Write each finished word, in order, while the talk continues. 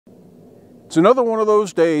It's another one of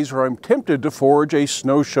those days where I'm tempted to forge a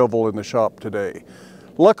snow shovel in the shop today.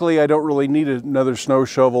 Luckily, I don't really need another snow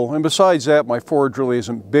shovel, and besides that, my forge really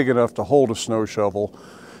isn't big enough to hold a snow shovel.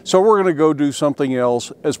 So we're going to go do something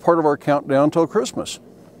else as part of our countdown till Christmas.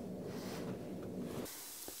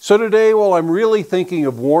 So today, while I'm really thinking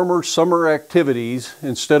of warmer summer activities,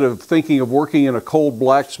 instead of thinking of working in a cold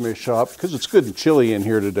blacksmith shop, because it's good and chilly in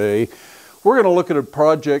here today, we're going to look at a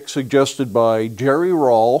project suggested by Jerry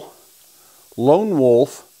Rawl, Lone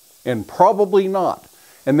Wolf, and Probably Not.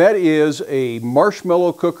 And that is a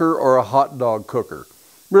marshmallow cooker or a hot dog cooker.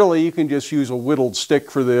 Really, you can just use a whittled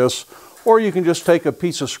stick for this, or you can just take a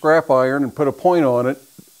piece of scrap iron and put a point on it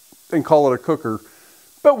and call it a cooker.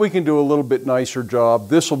 But we can do a little bit nicer job.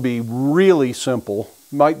 This will be really simple.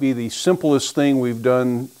 Might be the simplest thing we've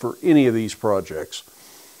done for any of these projects.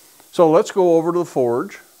 So let's go over to the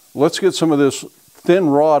forge. Let's get some of this thin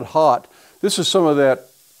rod hot. This is some of that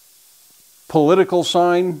political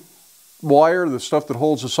sign wire, the stuff that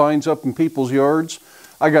holds the signs up in people's yards.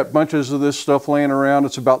 I got bunches of this stuff laying around.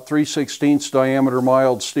 It's about 3/16 diameter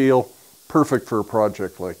mild steel. Perfect for a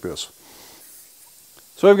project like this.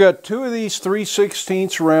 So I've got two of these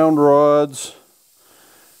 3/16 round rods,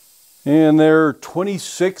 and they're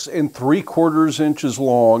 26 3/4 inches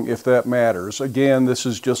long, if that matters. Again, this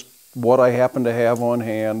is just what I happen to have on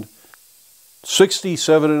hand.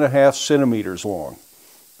 67.5 centimeters long.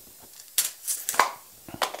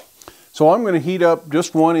 So I'm going to heat up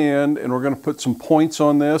just one end, and we're going to put some points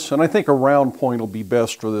on this, and I think a round point will be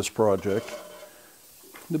best for this project.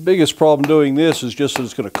 The biggest problem doing this is just that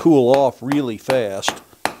it's going to cool off really fast.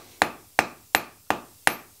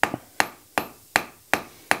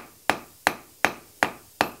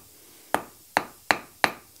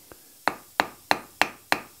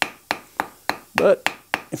 But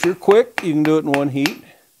if you're quick, you can do it in one heat.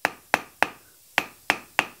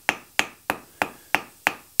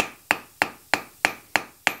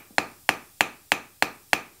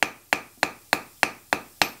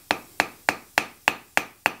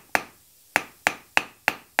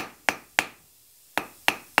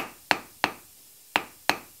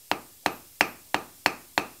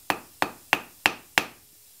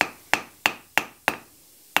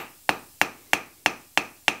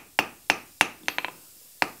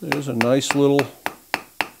 There's a nice little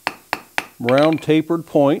round tapered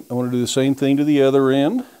point. I want to do the same thing to the other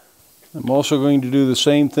end. I'm also going to do the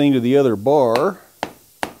same thing to the other bar.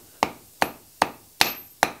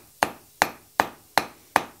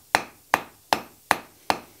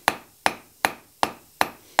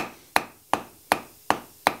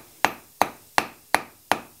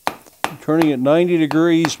 I'm turning it 90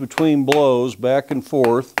 degrees between blows, back and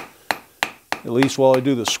forth. At least while I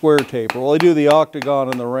do the square taper. While I do the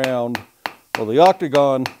octagon and the round, well, the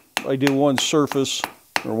octagon, I do one surface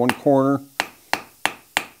or one corner,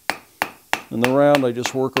 and the round I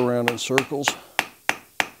just work around in circles.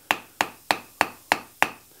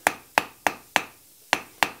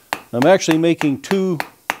 I'm actually making two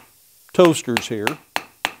toasters here.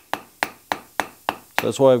 So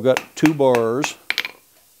that's why I've got two bars.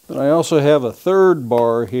 And I also have a third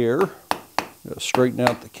bar here. Got to straighten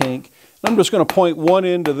out the kink. I'm just going to point one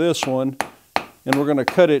end to this one, and we're going to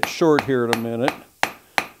cut it short here in a minute.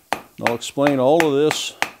 I'll explain all of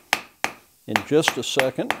this in just a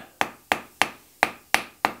second.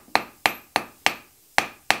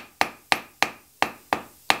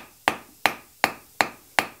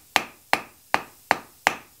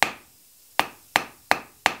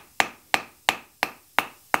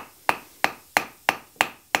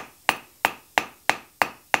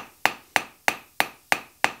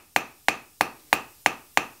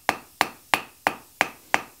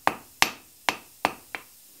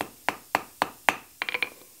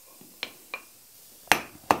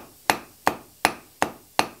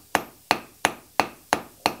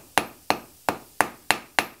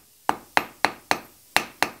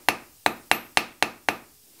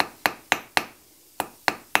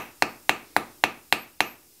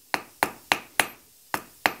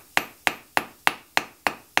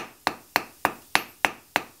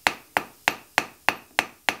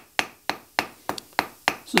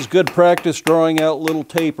 This is good practice drawing out little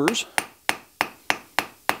tapers.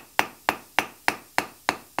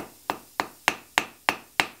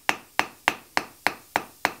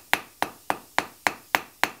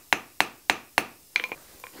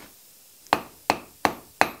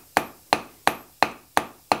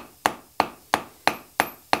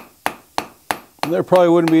 And there probably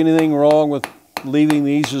wouldn't be anything wrong with leaving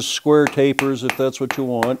these as square tapers if that's what you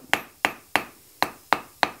want.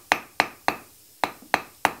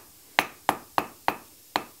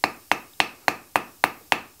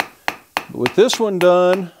 With this one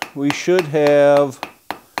done, we should have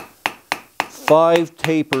 5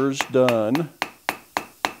 tapers done.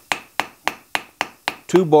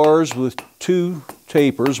 2 bars with 2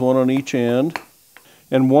 tapers, one on each end,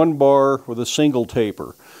 and 1 bar with a single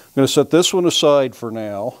taper. I'm going to set this one aside for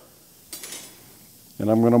now, and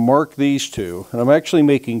I'm going to mark these 2. And I'm actually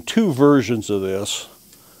making 2 versions of this.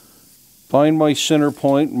 Find my center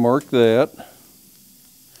point and mark that.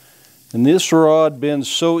 And this rod bends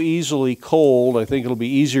so easily cold, I think it'll be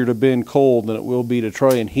easier to bend cold than it will be to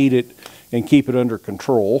try and heat it and keep it under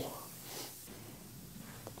control.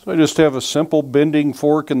 So I just have a simple bending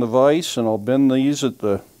fork in the vise, and I'll bend these at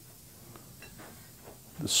the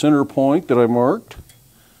center point that I marked.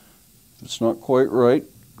 If it's not quite right,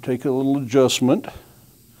 take a little adjustment.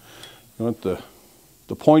 I want the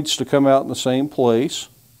points to come out in the same place.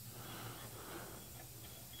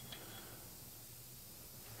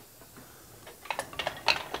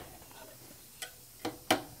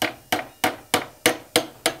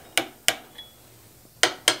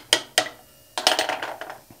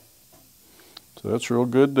 So that's real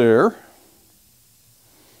good there.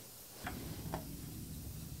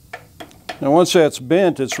 Now once that's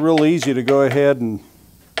bent, it's real easy to go ahead and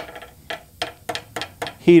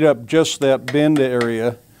heat up just that bend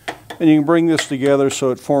area. And you can bring this together so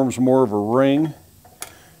it forms more of a ring.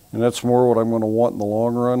 And that's more what I'm going to want in the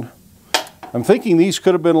long run. I'm thinking these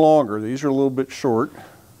could have been longer. These are a little bit short.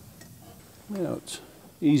 Now it's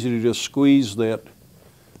easy to just squeeze that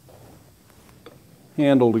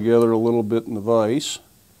handle together a little bit in the vise.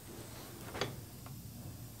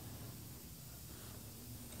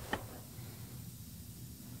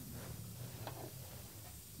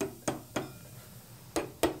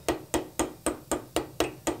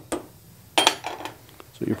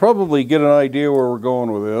 So you probably get an idea where we're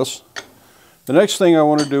going with this. The next thing I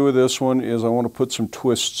want to do with this one is I want to put some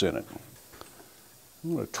twists in it.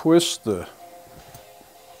 I'm going to twist the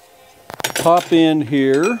top end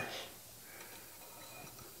here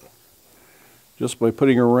just by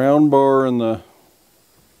putting a round bar in the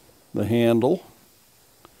handle.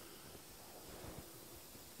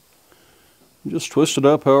 Just twist it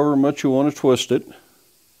up however much you want to twist it.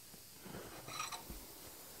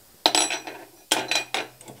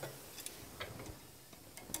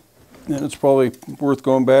 And it's probably worth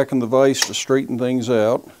going back in the vise to straighten things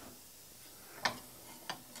out.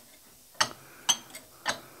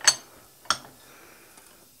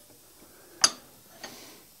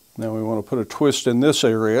 Now we want to put a twist in this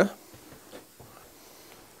area.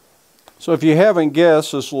 So if you haven't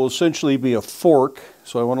guessed, this will essentially be a fork.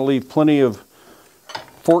 So I want to leave plenty of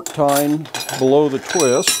fork tine below the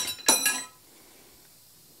twist.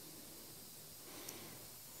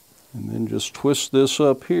 And then just twist this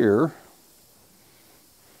up here.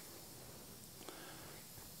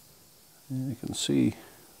 And you can see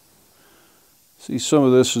some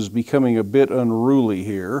of this is becoming a bit unruly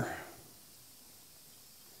here.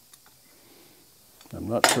 I'm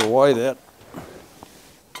not sure why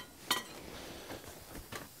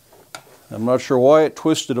I'm not sure why it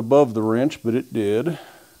twisted above the wrench, but it did.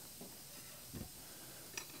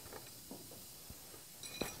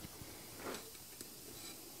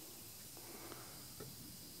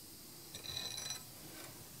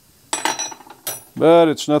 But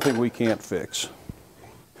it's nothing we can't fix.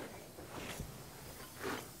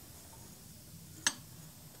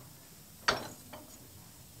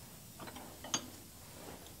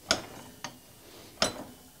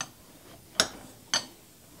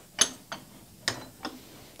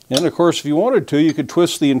 And of course, if you wanted to, you could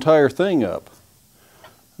twist the entire thing up.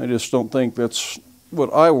 I just don't think that's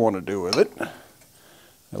what I want to do with it. I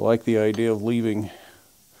like the idea of leaving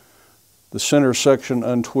the center section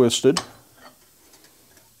untwisted.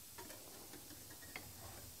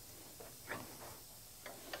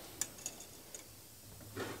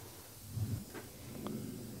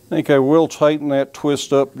 I think I will tighten that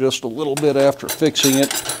twist up just a little bit after fixing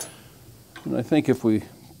it. And I think if we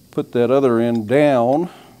put that other end down,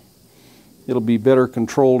 it'll be better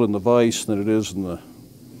controlled in the vise than it is in the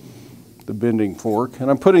bending fork.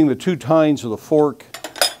 And I'm putting the 2 tines of the fork,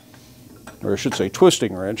 or I should say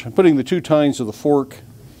twisting wrench, I'm putting the 2 tines of the fork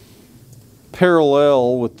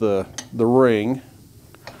parallel with the ring.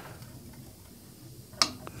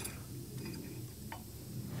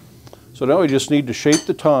 So now we just need to shape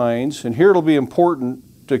the tines, and here it'll be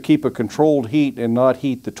important to keep a controlled heat and not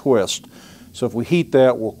heat the twist. So if we heat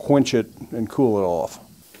that, we'll quench it and cool it off.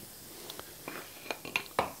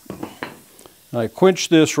 I quench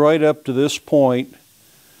this right up to this point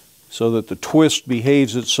so that the twist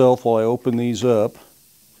behaves itself while I open these up.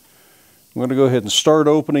 I'm going to go ahead and start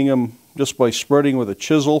opening them just by spreading with a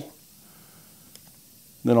chisel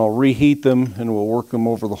Then I'll reheat them and we'll work them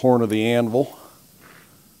over the horn of the anvil.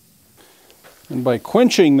 And by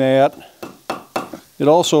quenching that, it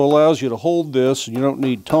also allows you to hold this and you don't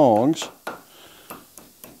need tongs.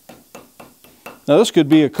 Now this could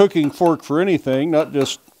be a cooking fork for anything, not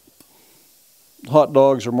just hot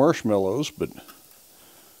dogs or marshmallows, but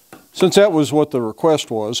since that was what the request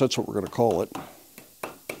was, that's what we're going to call it.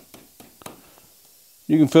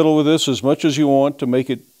 You can fiddle with this as much as you want to make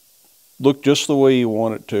it look just the way you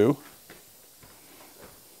want it to.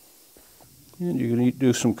 And you can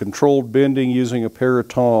do some controlled bending using a pair of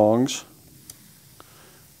tongs.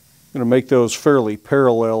 I'm going to make those fairly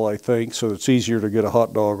parallel, I think, so it's easier to get a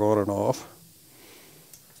hot dog on and off.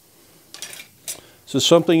 This is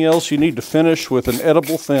something else you need to finish with an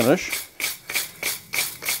edible finish.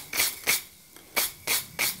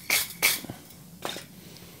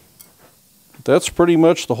 That's pretty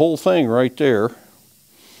much the whole thing right there.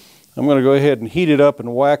 I'm going to go ahead and heat it up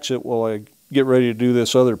and wax it while I get ready to do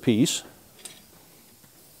this other piece.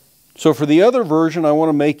 So for the other version, I want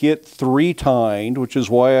to make it 3-tined, which is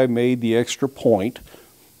why I made the extra point.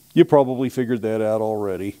 You probably figured that out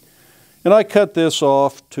already. And I cut this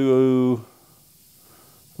off to,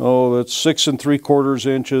 that's 6 3/4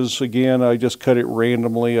 inches. Again, I just cut it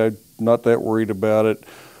randomly. I'm not that worried about it.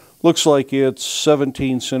 Looks like it's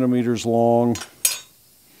 17 centimeters long.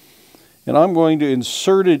 And I'm going to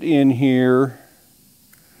insert it in here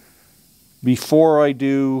before I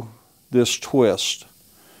do this twist.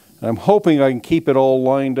 And I'm hoping I can keep it all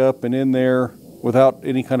lined up and in there without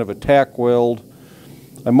any kind of a tack weld.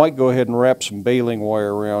 I might go ahead and wrap some baling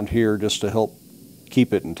wire around here just to help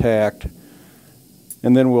keep it intact.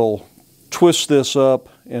 And then we'll twist this up,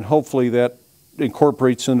 and hopefully that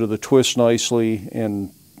incorporates into the twist nicely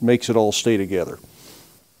and makes it all stay together.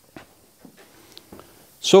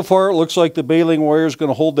 So far it looks like the baling wire is going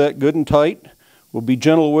to hold that good and tight. We'll be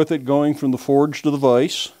gentle with it going from the forge to the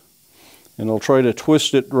vise, and I'll try to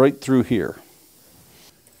twist it right through here.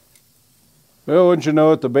 Well, wouldn't you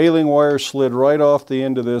know it, the baling wire slid right off the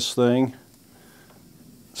end of this thing.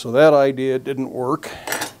 So that idea didn't work.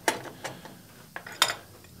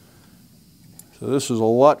 So this is a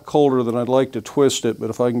lot colder than I'd like to twist it, but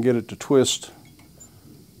if I can get it to twist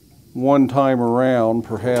one time around,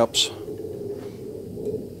 perhaps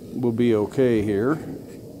we'll be okay here.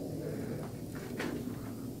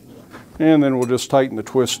 And then we'll just tighten the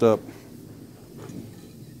twist up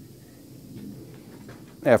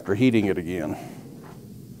after heating it again.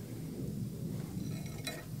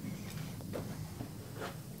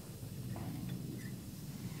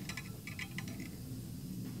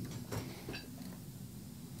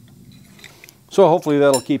 So hopefully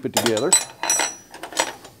that'll keep it together.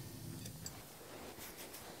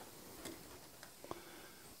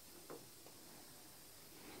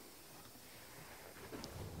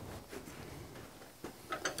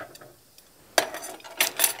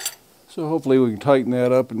 So hopefully we can tighten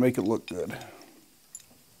that up and make it look good.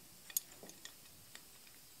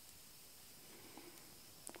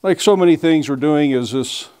 Like so many things we're doing is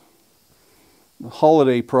this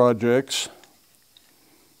holiday projects.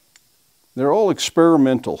 They're all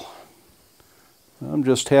experimental. I'm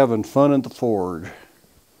just having fun at the forge.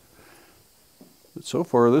 But so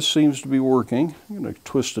far this seems to be working. I'm going to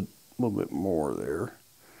twist it a little bit more there.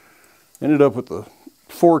 Ended up with the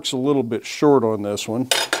forks a little bit short on this one,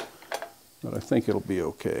 but I think it'll be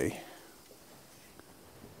okay.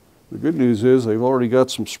 The good news is they've already got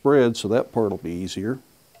some spread, so that part will be easier.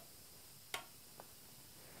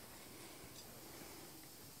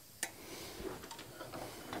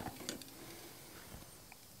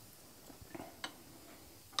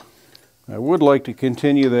 I would like to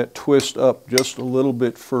continue that twist up just a little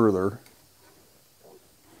bit further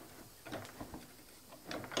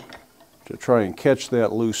to try and catch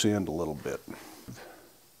that loose end a little bit.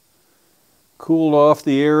 Cooled off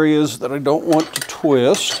the areas that I don't want to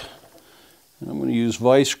twist. And I'm going to use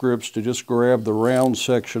vice grips to just grab the round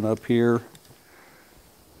section up here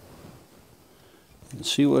and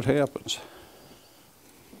see what happens.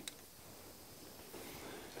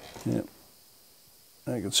 Yep.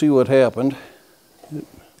 I can see what happened.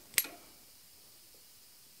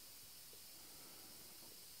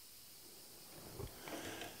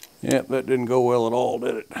 Yep, that didn't go well at all,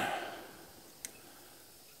 did it?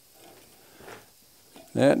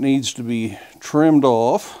 That needs to be trimmed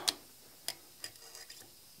off.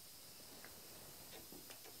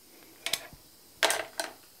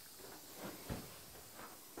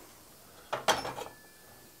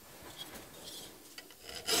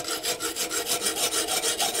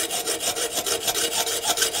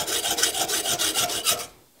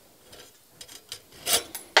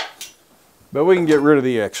 But we can get rid of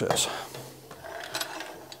the excess.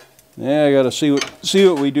 Yeah, I got to see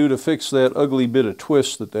what we do to fix that ugly bit of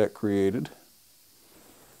twist that created.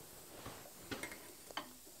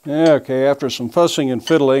 Yeah, okay, after some fussing and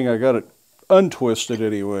fiddling, I got it untwisted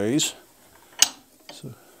anyways.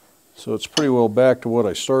 So it's pretty well back to what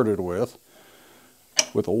I started with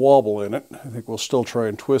a wobble in it. I think we'll still try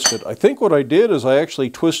and twist it. I think what I did is I actually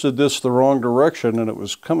twisted this the wrong direction and it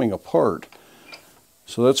was coming apart.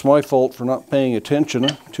 So that's my fault for not paying attention.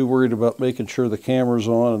 I'm too worried about making sure the camera's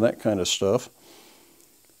on and that kind of stuff.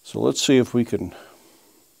 So let's see if we can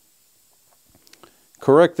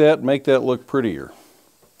correct that and make that look prettier.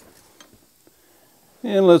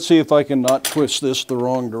 And let's see if I can not twist this the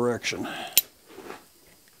wrong direction.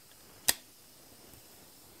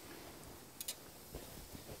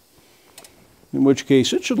 In which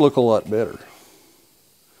case it should look a lot better.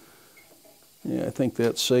 Yeah, I think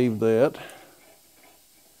that saved that.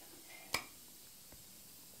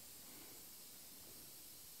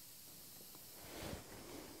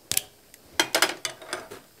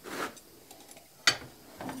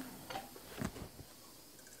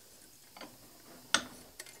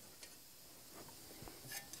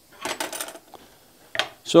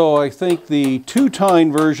 So I think the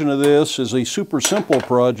 2-tine version of this is a super simple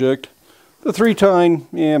project. The 3-tine,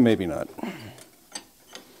 yeah, maybe not.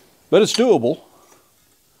 But it's doable.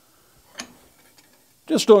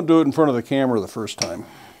 Just don't do it in front of the camera the first time.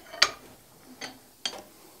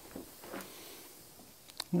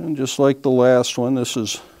 And just like the last one, this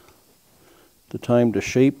is the time to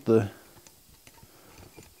shape the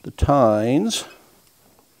tines.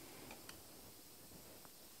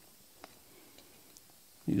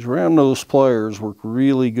 These round nose pliers work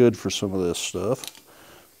really good for some of this stuff.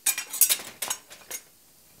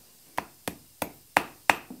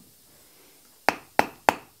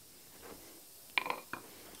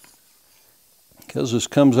 Because this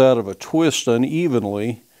comes out of a twist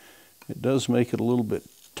unevenly, it does make it a little bit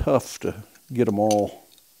tough to get them all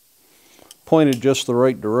pointed just the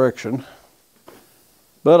right direction.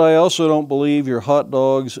 But I also don't believe your hot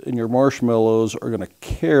dogs and your marshmallows are going to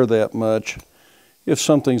care that much if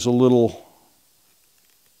something's a little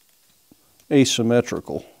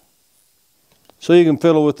asymmetrical. So you can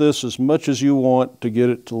fiddle with this as much as you want to get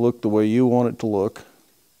it to look the way you want it to look.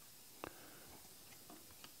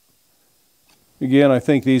 Again, I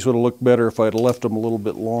think these would have looked better if I'd left them a little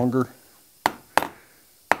bit longer.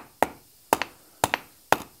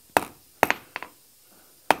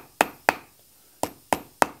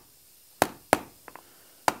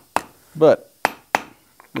 But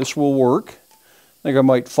this will work. I think I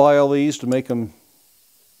might file these to make them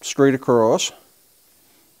straight across.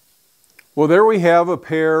 Well, there we have a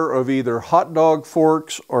pair of either hot dog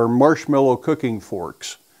forks or marshmallow cooking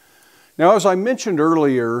forks. Now, as I mentioned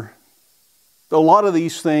earlier, a lot of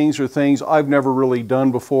these things are things I've never really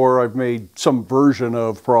done before. I've made some version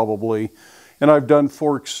of probably, and I've done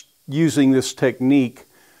forks using this technique.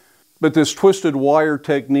 But this twisted wire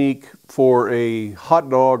technique for a hot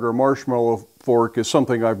dog or marshmallow fork is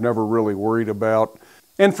something I've never really worried about.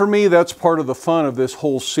 And for me, that's part of the fun of this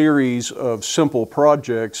whole series of simple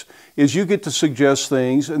projects, is you get to suggest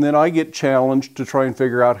things and then I get challenged to try and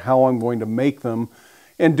figure out how I'm going to make them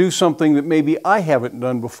and do something that maybe I haven't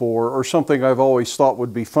done before or something I've always thought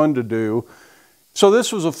would be fun to do. So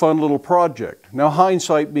this was a fun little project. Now,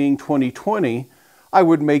 hindsight being 2020, I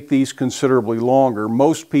would make these considerably longer.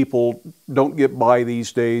 Most people don't get by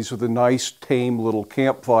these days with a nice, tame little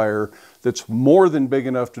campfire that's more than big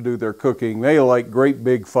enough to do their cooking. They like great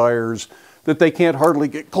big fires that they can't hardly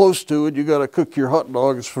get close to, and you got to cook your hot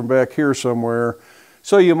dogs from back here somewhere.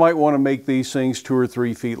 So you might want to make these things 2 or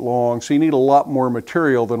 3 feet long. So you need a lot more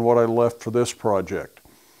material than what I left for this project.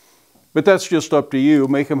 But that's just up to you.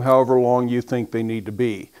 Make them however long you think they need to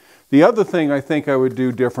be. The other thing I think I would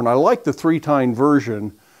do different, I like the 3-tine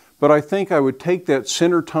version, but I think I would take that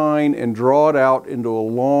center tine and draw it out into a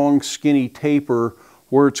long, skinny taper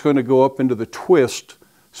where it's going to go up into the twist.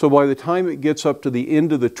 So by the time it gets up to the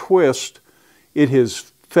end of the twist, it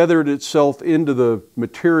has feathered itself into the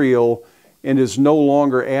material and is no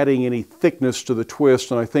longer adding any thickness to the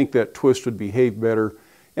twist, and I think that twist would behave better.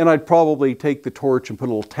 And I'd probably take the torch and put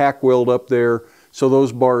a little tack weld up there so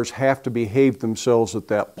those bars have to behave themselves at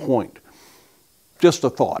that point. Just a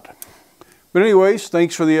thought. But anyways,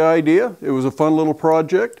 thanks for the idea. It was a fun little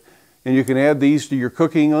project, and you can add these to your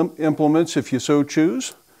cooking implements if you so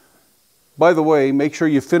choose. By the way, make sure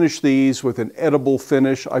you finish these with an edible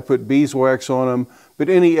finish. I put beeswax on them, but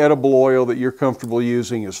any edible oil that you're comfortable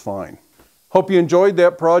using is fine. Hope you enjoyed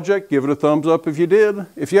that project. Give it a thumbs up if you did.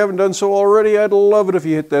 If you haven't done so already, I'd love it if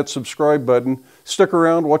you hit that subscribe button. Stick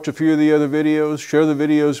around, watch a few of the other videos, share the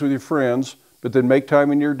videos with your friends, but then make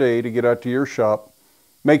time in your day to get out to your shop.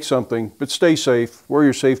 Make something, but stay safe, wear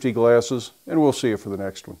your safety glasses, and we'll see you for the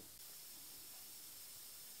next one.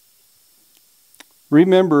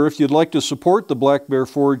 Remember, if you'd like to support the Black Bear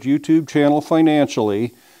Forge YouTube channel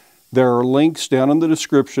financially, there are links down in the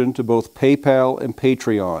description to both PayPal and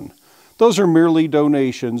Patreon. Those are merely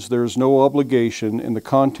donations, there is no obligation, and the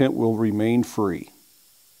content will remain free.